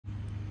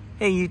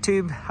Hey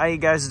YouTube, how you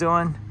guys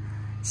doing?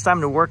 It's time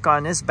to work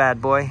on this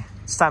bad boy.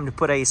 It's time to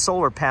put a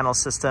solar panel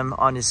system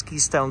on this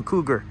Keystone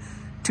Cougar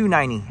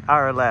 290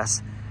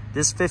 RLS.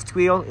 This fifth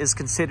wheel is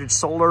considered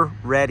solar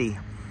ready.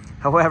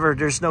 However,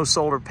 there's no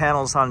solar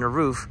panels on the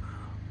roof,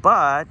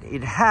 but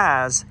it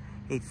has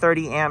a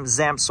 30 amp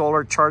ZAMP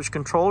solar charge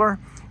controller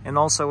and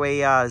also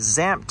a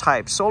ZAMP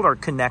type solar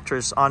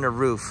connectors on the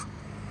roof.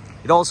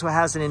 It also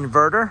has an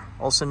inverter,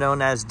 also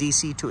known as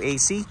DC to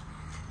AC.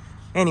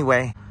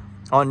 Anyway,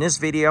 on this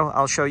video,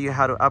 I'll show you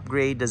how to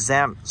upgrade the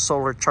ZAMP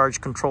solar charge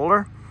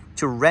controller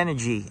to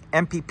Renogy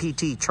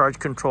MPPT charge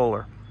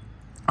controller.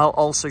 I'll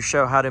also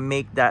show how to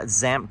make that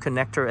ZAMP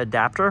connector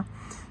adapter,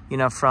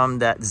 from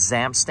that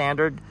ZAMP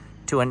standard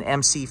to an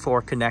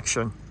MC4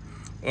 connection.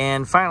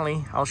 And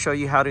finally, I'll show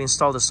you how to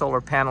install the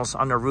solar panels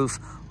on the roof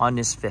on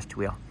this fifth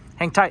wheel.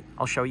 Hang tight,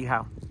 I'll show you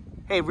how.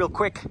 Hey, real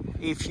quick,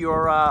 if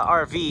your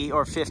RV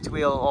or fifth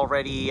wheel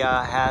already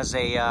has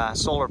a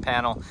solar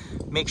panel,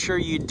 make sure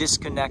you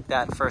disconnect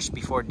that first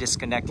before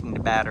disconnecting the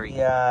battery.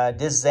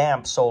 This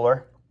ZAMP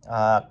solar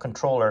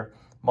controller,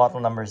 model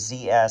number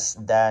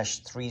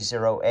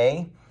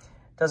ZS-30A,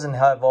 doesn't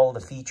have all the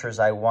features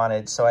I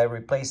wanted, so I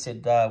replaced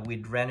it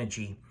with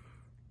Renogy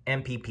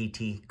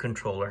MPPT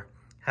controller.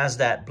 Has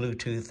that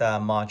Bluetooth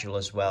module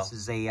as well. This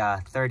is a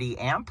 30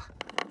 amp.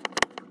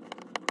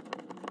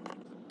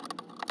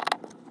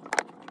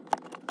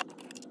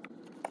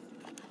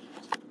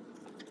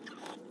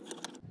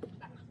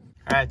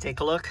 All right, take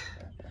a look.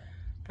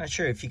 Not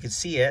sure if you can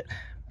see it,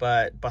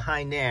 but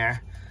behind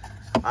there,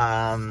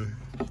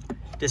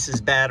 this is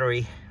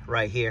battery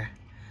right here.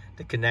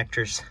 The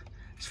connectors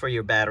is for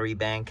your battery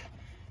bank.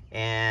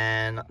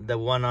 And the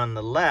one on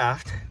the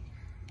left,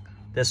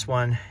 this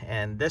one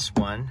and this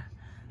one,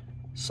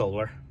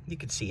 solar. You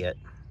can see it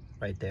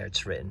right there,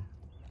 it's written.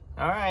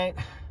 All right,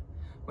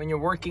 when you're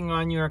working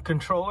on your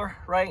controller,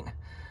 right,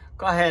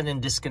 go ahead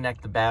and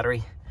disconnect the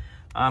battery.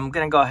 I'm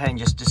gonna go ahead and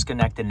just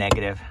disconnect the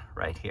negative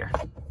right here.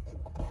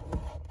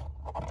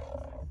 It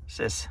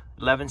says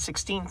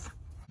 11/16.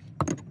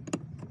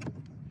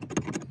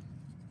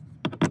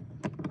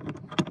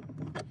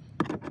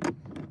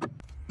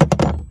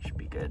 Should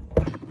be good.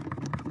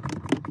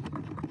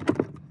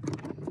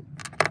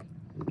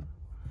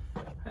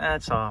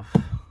 That's off.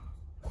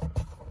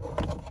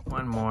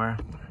 One more.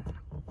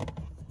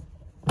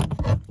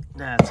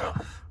 That's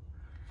off.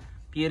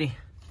 Beauty.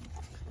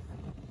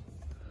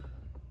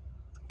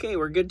 Okay,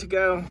 we're good to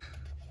go.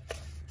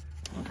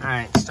 All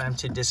right, it's time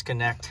to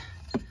disconnect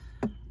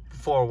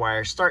 4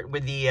 wires. Start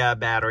with the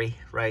battery,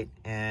 right?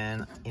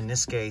 And in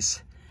this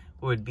case,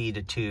 would be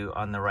the 2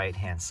 on the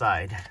right-hand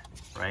side,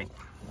 right?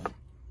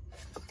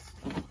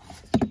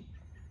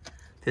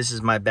 This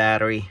is my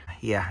battery,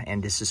 yeah,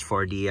 and this is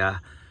for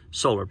the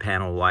solar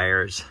panel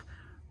wires.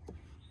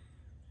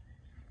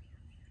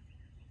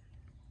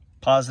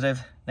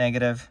 Positive,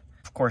 negative.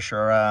 Of course,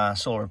 your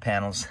solar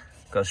panels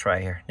goes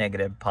right here,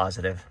 negative,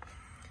 positive.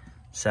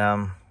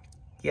 So,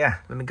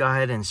 yeah, let me go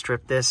ahead and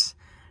strip this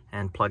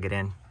and plug it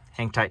in.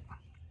 Hang tight.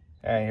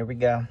 All right, here we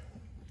go.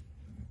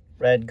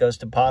 Red goes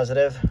to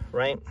positive,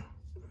 right?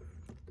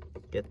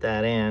 Get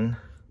that in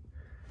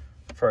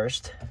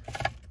first.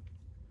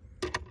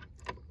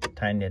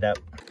 Tighten it up.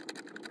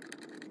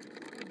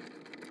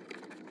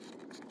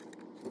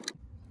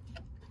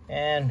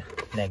 And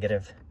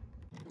negative.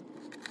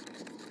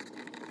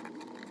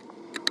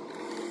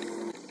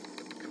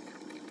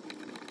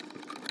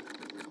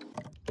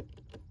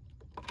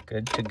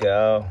 Good to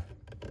go.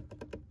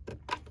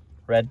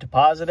 Red to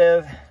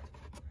positive,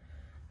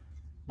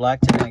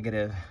 black to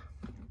negative.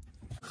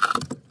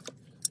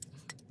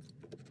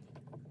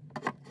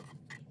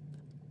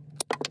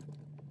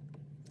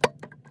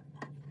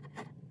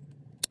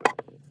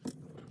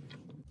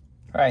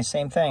 All right,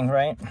 same thing,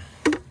 right?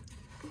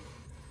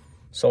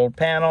 Solar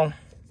panel,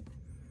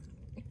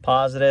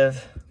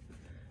 positive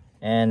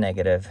and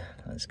negative.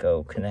 Let's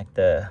go connect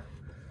the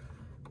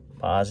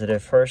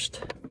positive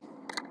first.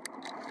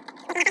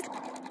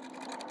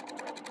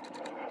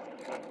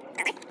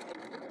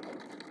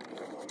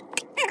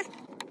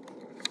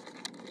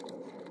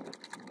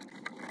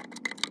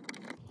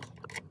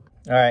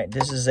 All right,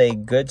 this is a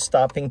good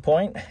stopping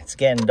point. It's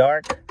getting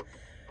dark.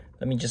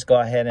 Let me just go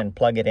ahead and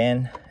plug it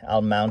in.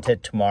 I'll mount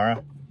it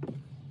tomorrow.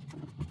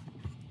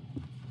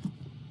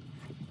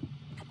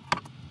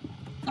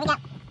 Here we go.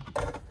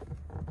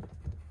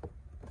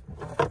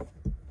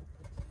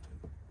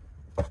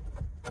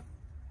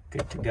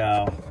 Good to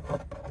go.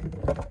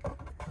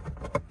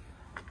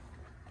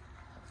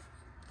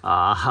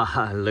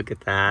 Ah, look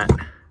at that.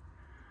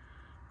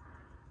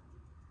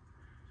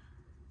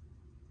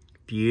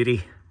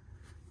 Beauty.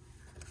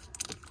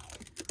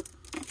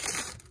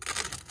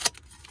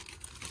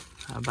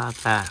 How about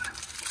that?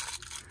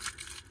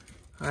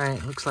 All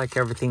right, looks like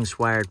everything's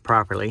wired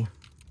properly.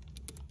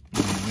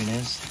 There it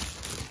is.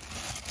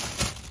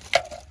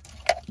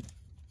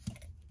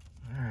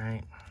 All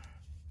right.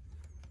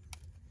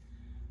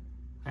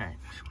 All right.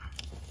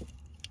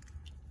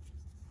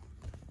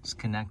 Let's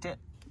connect it.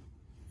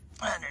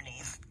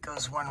 Underneath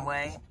goes one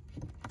way.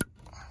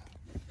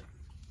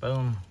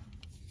 Boom.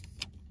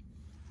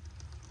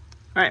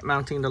 All right,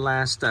 mounting the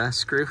last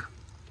screw.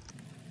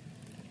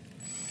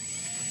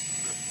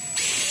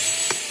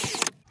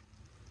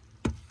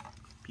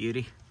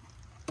 Beauty.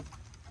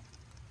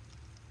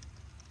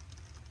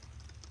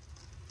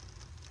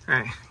 All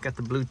right, got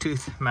the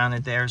Bluetooth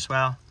mounted there as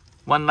well.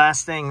 One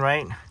last thing,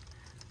 right?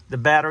 The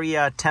battery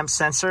temp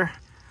sensor.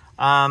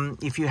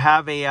 If you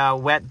have a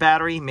wet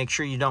battery, make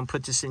sure you don't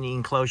put this in the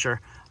enclosure.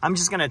 I'm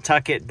just gonna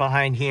tuck it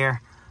behind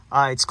here.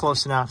 It's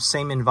close enough,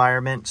 same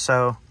environment,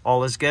 so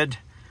all is good.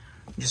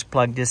 Just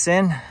plug this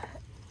in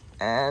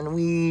and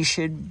we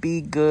should be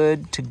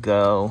good to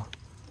go.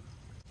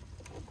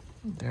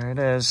 There it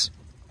is.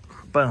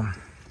 Boom.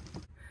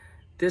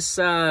 This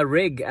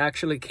rig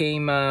actually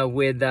came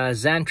with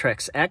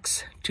Xantrex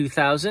X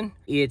 2000.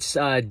 It's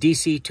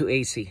DC to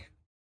AC.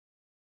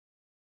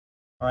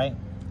 All right,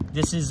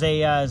 this is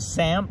a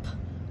ZAMP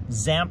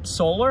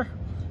Solar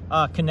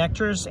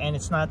connectors, and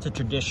it's not the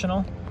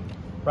traditional,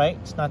 right?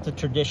 It's not the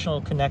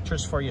traditional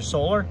connectors for your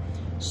solar.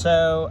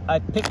 So I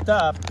picked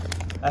up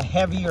a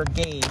heavier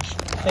gauge,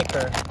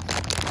 thicker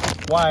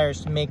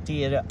wires to make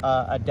the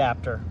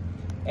adapter.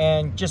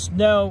 And just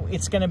know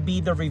it's going to be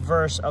the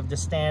reverse of the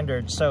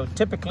standard. So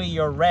typically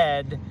your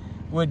red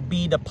would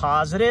be the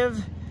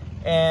positive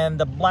and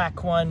the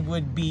black one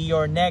would be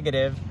your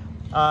negative.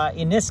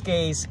 In this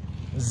case,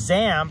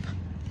 ZAMP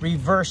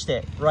reversed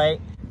it, right?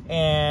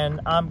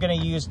 And I'm going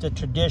to use the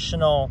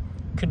traditional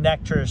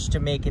connectors to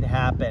make it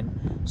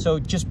happen. So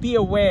just be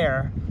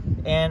aware.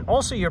 And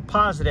also your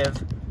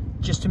positive,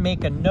 just to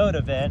make a note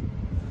of it,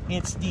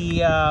 it's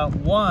the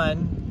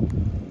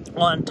one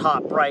on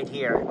top right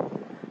here.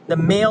 The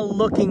male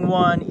looking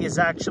one is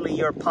actually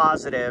your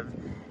positive,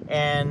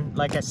 and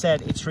like I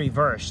said, it's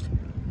reversed,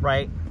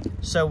 right?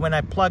 So when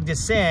I plug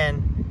this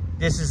in,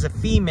 this is a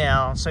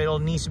female, so it'll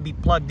need to be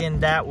plugged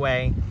in that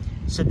way.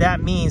 So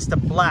that means the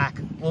black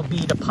will be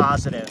the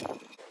positive.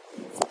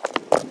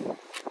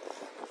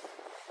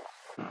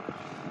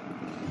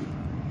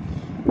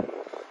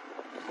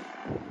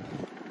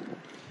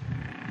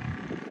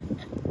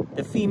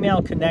 The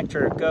female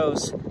connector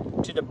goes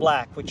to the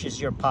black, which is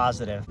your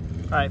positive.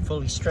 All right,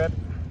 fully stripped.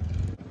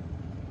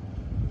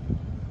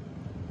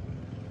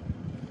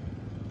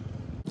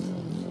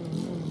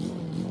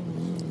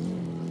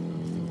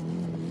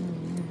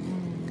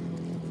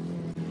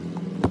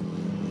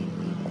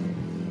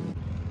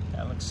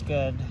 Looks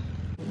good.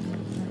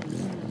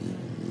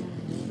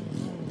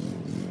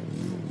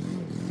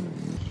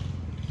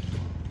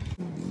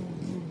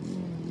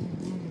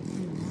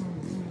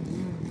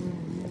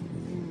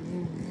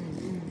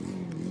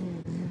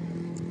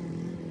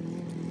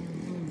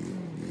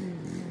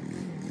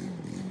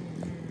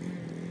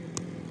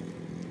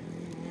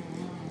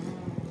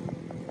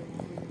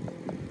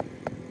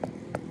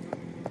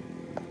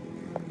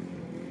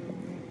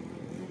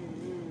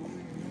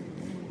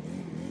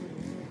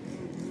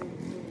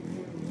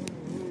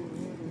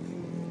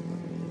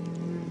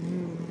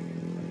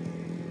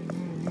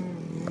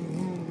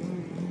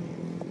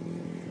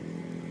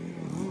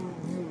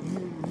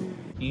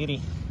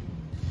 Beauty.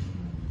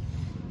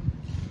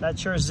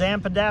 That's your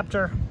ZAMP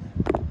adapter.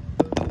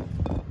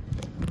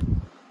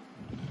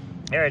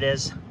 There it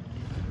is.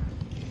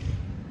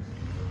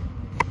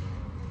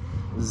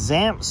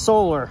 ZAMP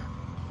Solar.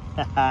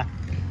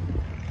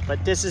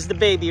 But this is the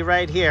baby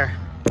right here.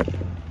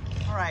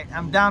 All right,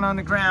 I'm down on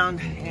the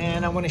ground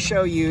and I want to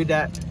show you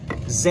that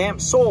ZAMP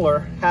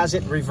Solar has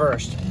it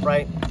reversed,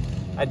 right?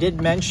 I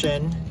did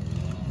mention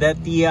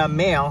that the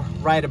male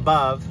right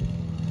above,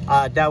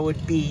 that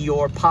would be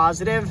your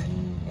positive,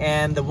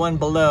 and the one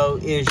below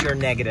is your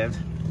negative.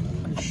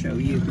 I'll show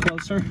you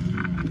closer.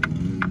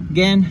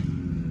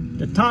 Again,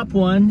 the top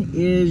one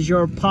is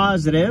your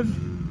positive,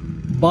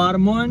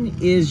 bottom one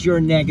is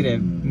your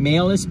negative.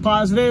 Male is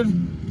positive,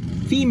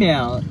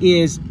 female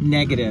is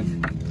negative.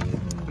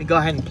 Let me go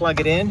ahead and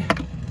plug it in.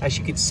 As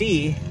you can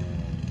see,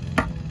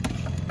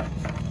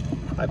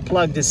 I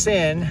plug this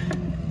in,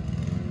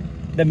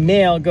 the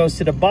male goes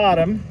to the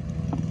bottom.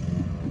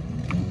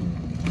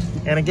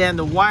 And again,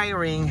 the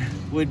wiring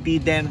would be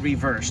then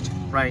reversed,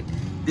 right?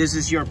 This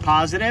is your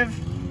positive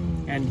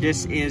and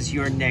this is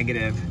your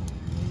negative.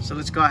 So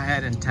let's go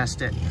ahead and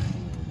test it.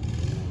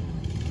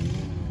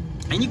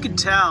 And you can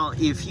tell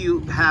if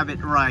you have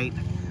it right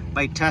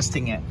by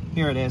testing it.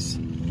 Here it is.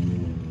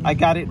 I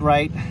got it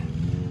right.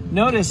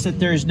 Notice that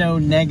there's no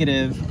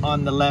negative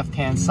on the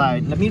left-hand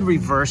side. Let me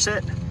reverse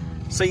it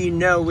so you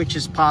know which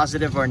is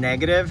positive or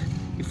negative.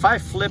 If I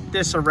flip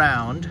this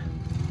around,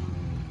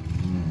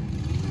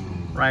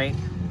 right?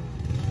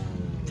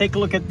 Take a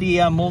look at the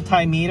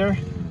multimeter.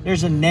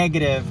 There's a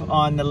negative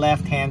on the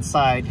left-hand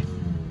side.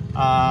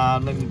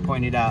 Let me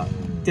point it out.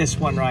 This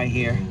one right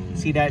here.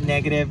 See that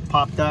negative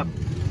popped up?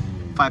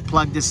 If I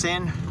plug this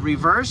in,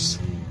 reverse.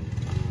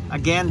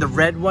 Again, the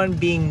red one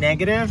being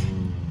negative.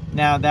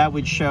 Now that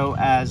would show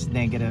as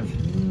negative.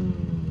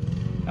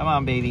 Come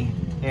on, baby.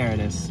 There it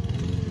is.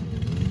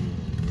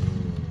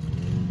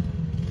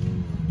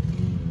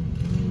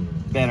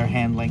 Better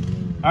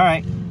handling. All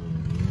right,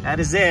 that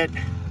is it.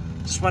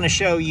 Just want to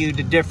show you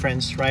the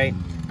difference, right?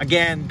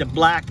 Again, the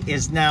black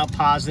is now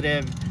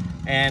positive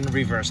and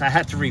reverse. I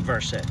had to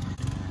reverse it.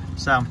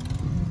 So,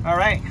 all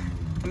right,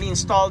 let me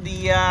install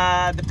the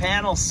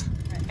panels.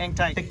 Hang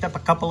tight. Picked up a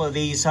couple of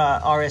these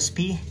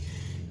RSP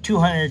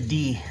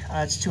 200D.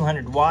 It's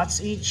 200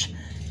 watts each.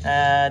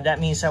 That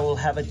means I will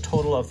have a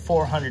total of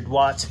 400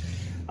 watts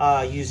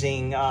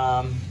using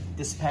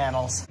these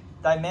panels.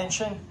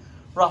 Dimension,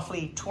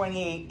 roughly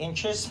 28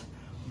 inches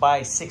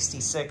by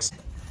 66.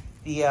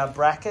 The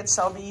brackets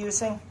I'll be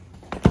using,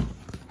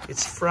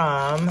 it's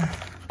from,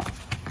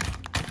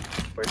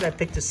 where did I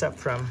pick this up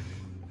from?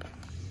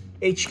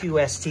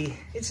 HQST.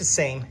 It's the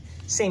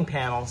same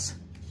panels,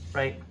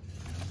 right?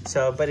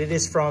 So, but it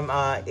is from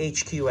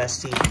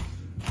HQST.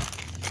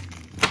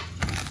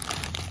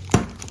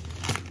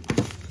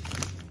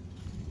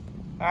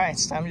 All right,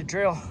 it's time to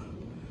drill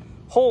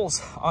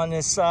holes on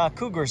this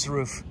Cougar's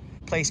roof.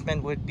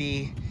 Placement would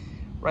be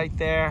right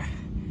there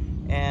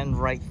and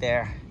right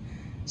there.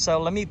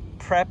 So let me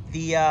prep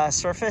the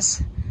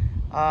surface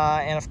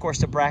and of course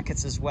the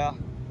brackets as well.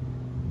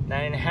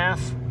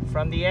 9.5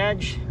 from the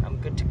edge. I'm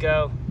good to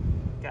go.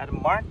 Got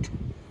them marked.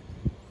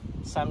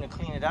 It's time to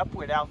clean it up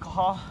with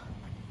alcohol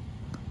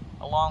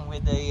along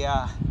with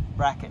the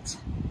brackets.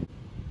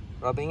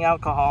 Rubbing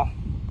alcohol.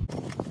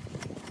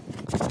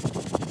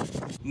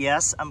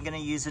 Yes, I'm gonna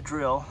use a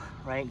drill,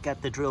 right?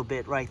 Got the drill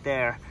bit right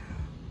there,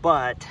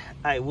 but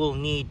I will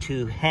need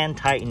to hand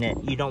tighten it.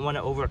 You don't want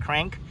to over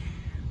crank,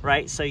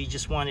 right? So you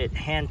just want it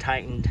hand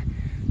tightened.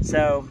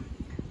 So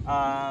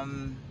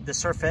the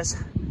surface,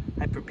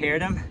 I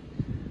prepared them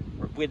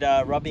with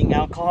rubbing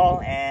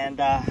alcohol, and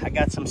I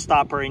got some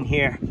stopper in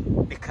here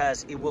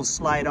because it will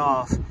slide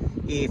off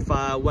if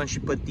once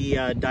you put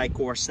the die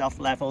core,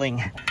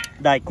 self-leveling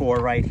die core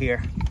right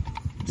here.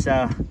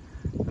 So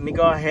let me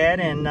go ahead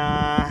and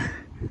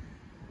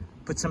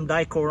put some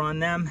die core on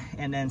them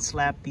and then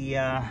slap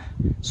the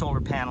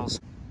solar panels.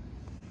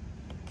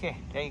 Okay,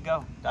 there you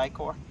go, die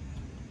core.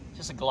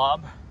 Just a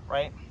glob,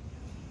 right?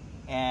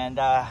 And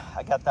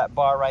I got that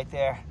bar right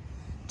there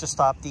to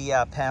stop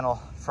the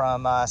panel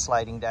from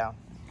sliding down.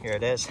 Here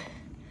it is.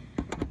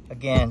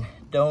 Again,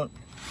 don't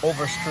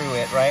over screw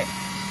it, right?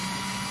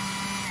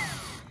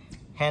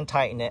 Hand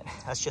tighten it.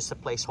 That's just a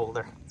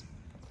placeholder.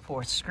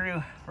 Fourth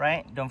screw,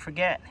 right? Don't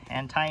forget,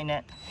 hand tighten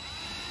it.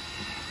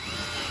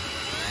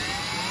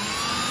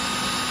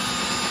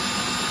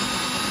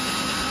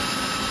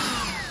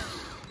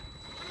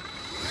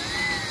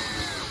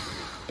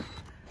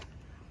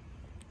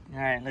 All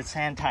right, let's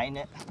hand tighten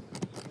it.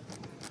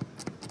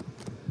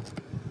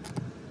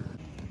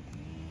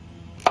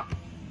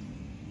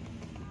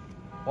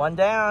 One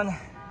down,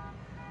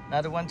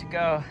 another one to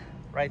go,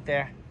 right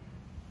there.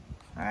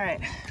 All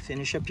right,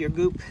 finish up your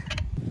goop.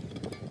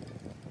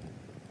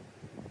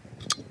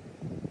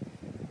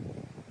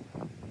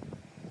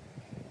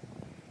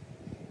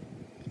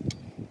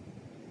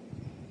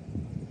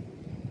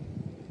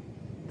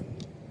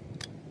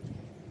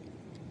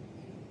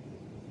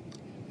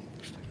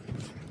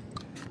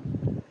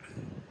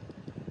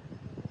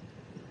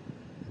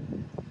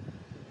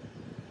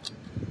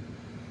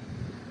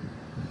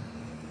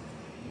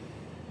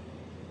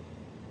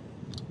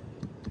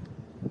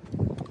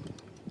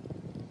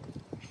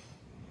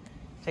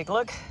 Take a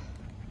look.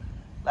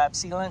 Lap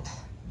sealant,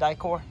 die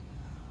core,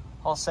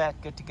 all set,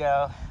 good to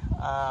go.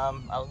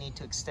 I'll need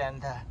to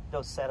extend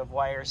those set of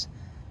wires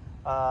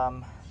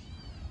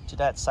to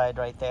that side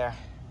right there.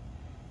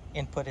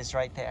 Input is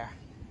right there.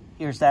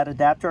 Here's that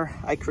adapter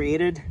I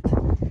created.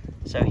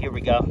 So here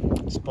we go.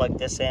 Let's plug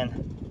this in.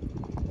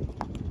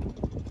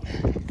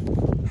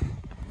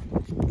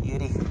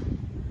 Beauty.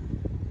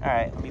 All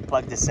right, let me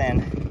plug this in.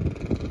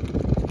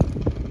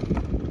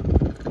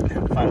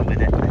 Have fun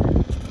with it.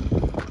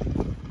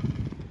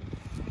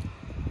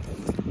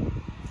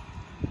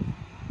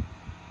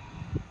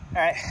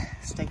 All right,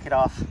 let's take it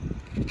off.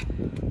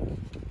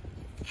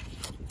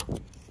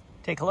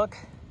 Take a look.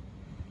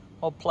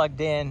 All plugged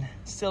in.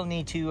 Still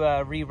need to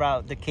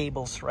reroute the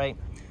cables, right?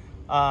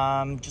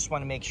 Just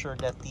want to make sure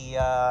that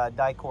the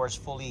die core is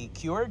fully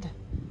cured.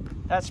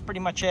 That's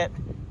pretty much it.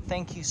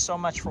 Thank you so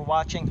much for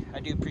watching. I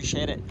do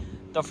appreciate it.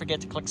 Don't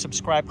forget to click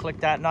subscribe, click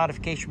that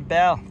notification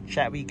bell.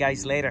 Chat with you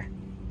guys later.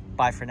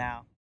 Bye for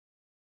now.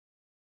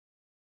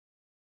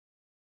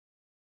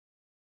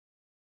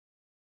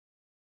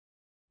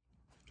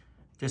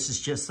 This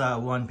is just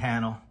one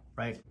panel,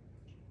 right?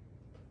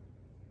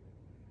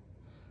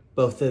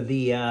 Both of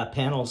the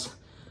panels,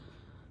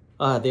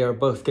 they are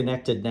both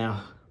connected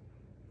now.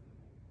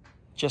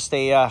 Just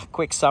a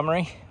quick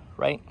summary,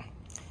 right?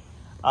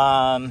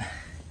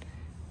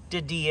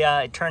 Did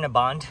the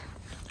turn-a-bond.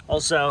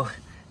 Also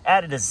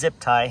added a zip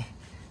tie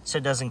so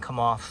it doesn't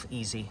come off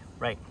easy,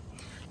 right?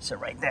 So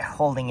right there,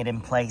 holding it in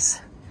place.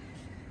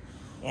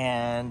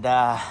 And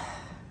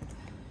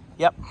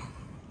yep,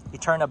 you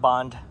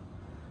turn-a-bond.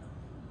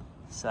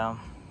 So,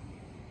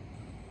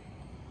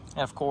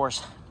 and of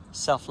course,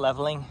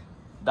 self-leveling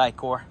die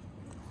core.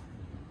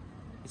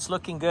 It's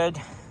looking good.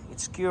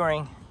 It's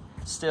curing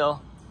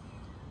still,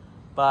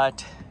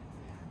 but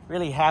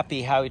really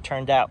happy how it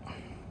turned out.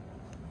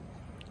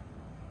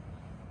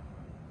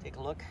 take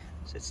a look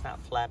so it's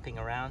not flapping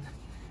around.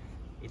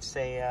 It's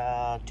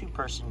a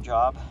two-person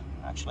job.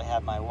 I actually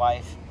have my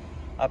wife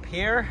up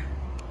here.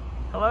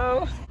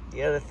 Hello.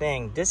 The other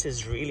thing, this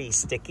is really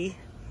sticky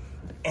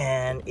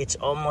and it's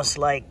almost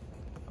like,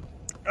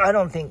 I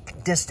don't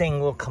think this thing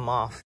will come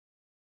off.